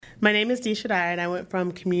My name is Deesha Dyer, and I went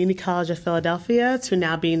from Community College of Philadelphia to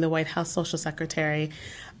now being the White House Social Secretary.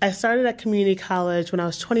 I started at community college when I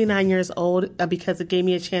was 29 years old because it gave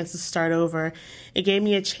me a chance to start over. It gave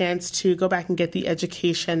me a chance to go back and get the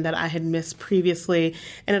education that I had missed previously,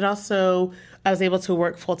 and I was able to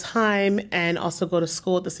work full time and also go to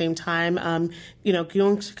school at the same time.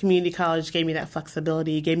 Going to community college gave me that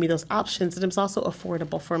flexibility, gave me those options, and it was also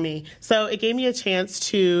affordable for me. So it gave me a chance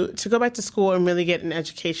to go back to school and really get an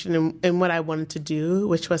education in what I wanted to do,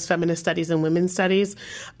 which was feminist studies and women's studies.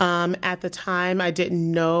 At the time, I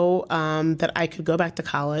didn't know that I could go back to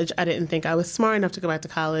college. I didn't think I was smart enough to go back to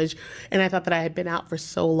college, and I thought that I had been out for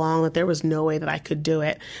so long that there was no way that I could do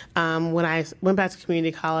it. When I went back to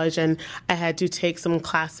community college, and I had to take some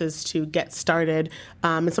classes to get started,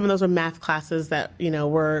 and some of those were math classes that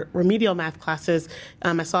were remedial math classes.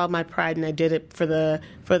 I saw my pride, and I did it for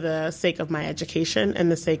the sake of my education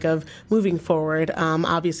and the sake of moving forward.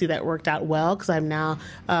 Obviously, that worked out well because I'm now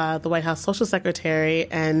the White House Social Secretary,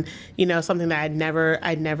 and something that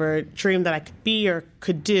I'd never dreamed that I could be or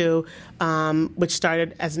could do, which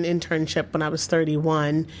started as an internship when I was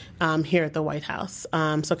 31 here at the White House.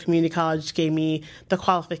 So community college gave me the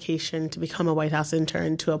qualification to become a White House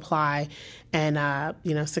intern, to apply, and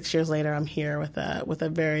 6 years later, I'm here with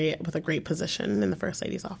a great position in the First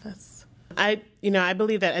Lady's office. I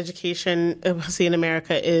believe that education, especially in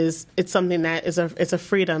America, it's something that it's a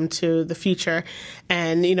freedom to the future,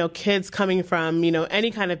 and kids coming from any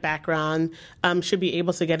kind of background should be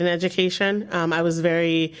able to get an education. I was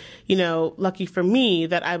very lucky for me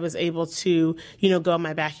that I was able to go in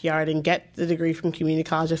my backyard and get the degree from Community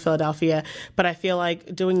College of Philadelphia. But I feel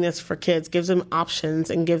like doing this for kids gives them options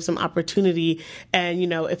and gives them opportunity. And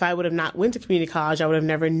if I would have not went to community college, I would have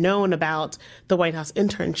never known about the White House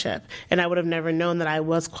internship, and I would have never known that I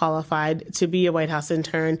was qualified to be a White House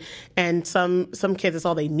intern. And some kids, that's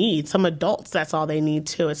all they need. Some adults, that's all they need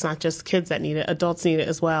too. It's not just kids that need it. Adults need it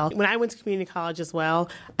as well. When I went to community college as well,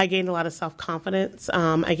 I gained a lot of self-confidence.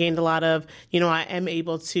 I gained a lot of, I am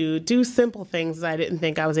able to do simple things that I didn't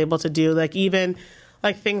think I was able to do,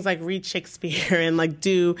 things like read Shakespeare and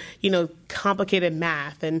do, complicated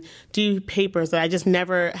math and do papers that I just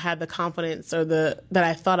never had the confidence or that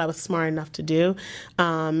I thought I was smart enough to do.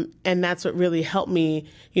 And that's what really helped me,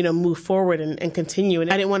 move forward and continue.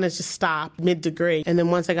 And I didn't want to just stop mid-degree. And then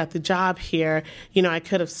once I got the job here, I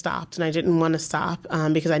could have stopped, and I didn't want to stop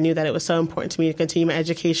because I knew that it was so important to me to continue my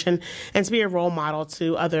education and to be a role model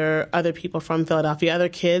to other people from Philadelphia, other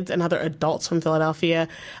kids and other adults from Philadelphia.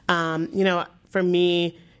 For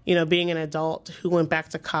me, being an adult who went back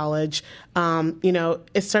to college,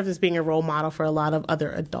 it served as being a role model for a lot of other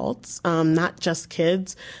adults, not just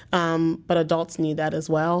kids, but adults need that as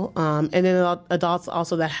well. And then adults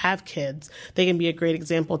also that have kids, they can be a great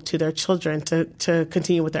example to their children to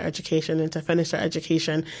continue with their education and to finish their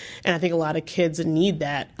education. And I think a lot of kids need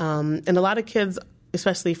that. And a lot of kids,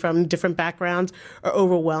 especially from different backgrounds, are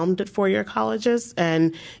overwhelmed at four-year colleges,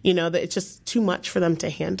 and that it's just too much for them to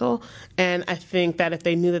handle. And I think that if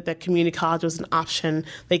they knew that community college was an option,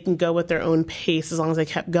 they can go with their own pace as long as they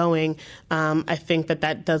kept going. I think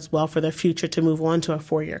that does well for their future to move on to a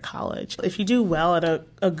four-year college. If you do well at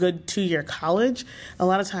a good two-year college, a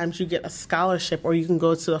lot of times you get a scholarship, or you can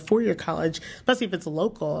go to a four-year college, especially if it's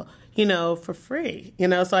local, for free,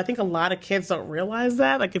 So I think a lot of kids don't realize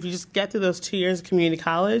that. If you just get through those 2 years of community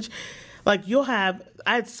college, I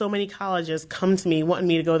had so many colleges come to me wanting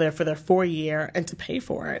me to go there for their 4-year and to pay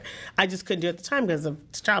for it. I just couldn't do it at the time because of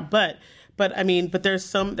the job. But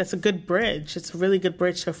that's a good bridge. It's a really good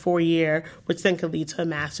bridge to a 4-year, which then could lead to a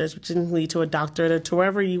master's, which then can lead to a doctorate or to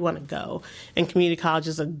wherever you want to go. And community college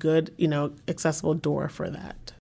is a good, accessible door for that.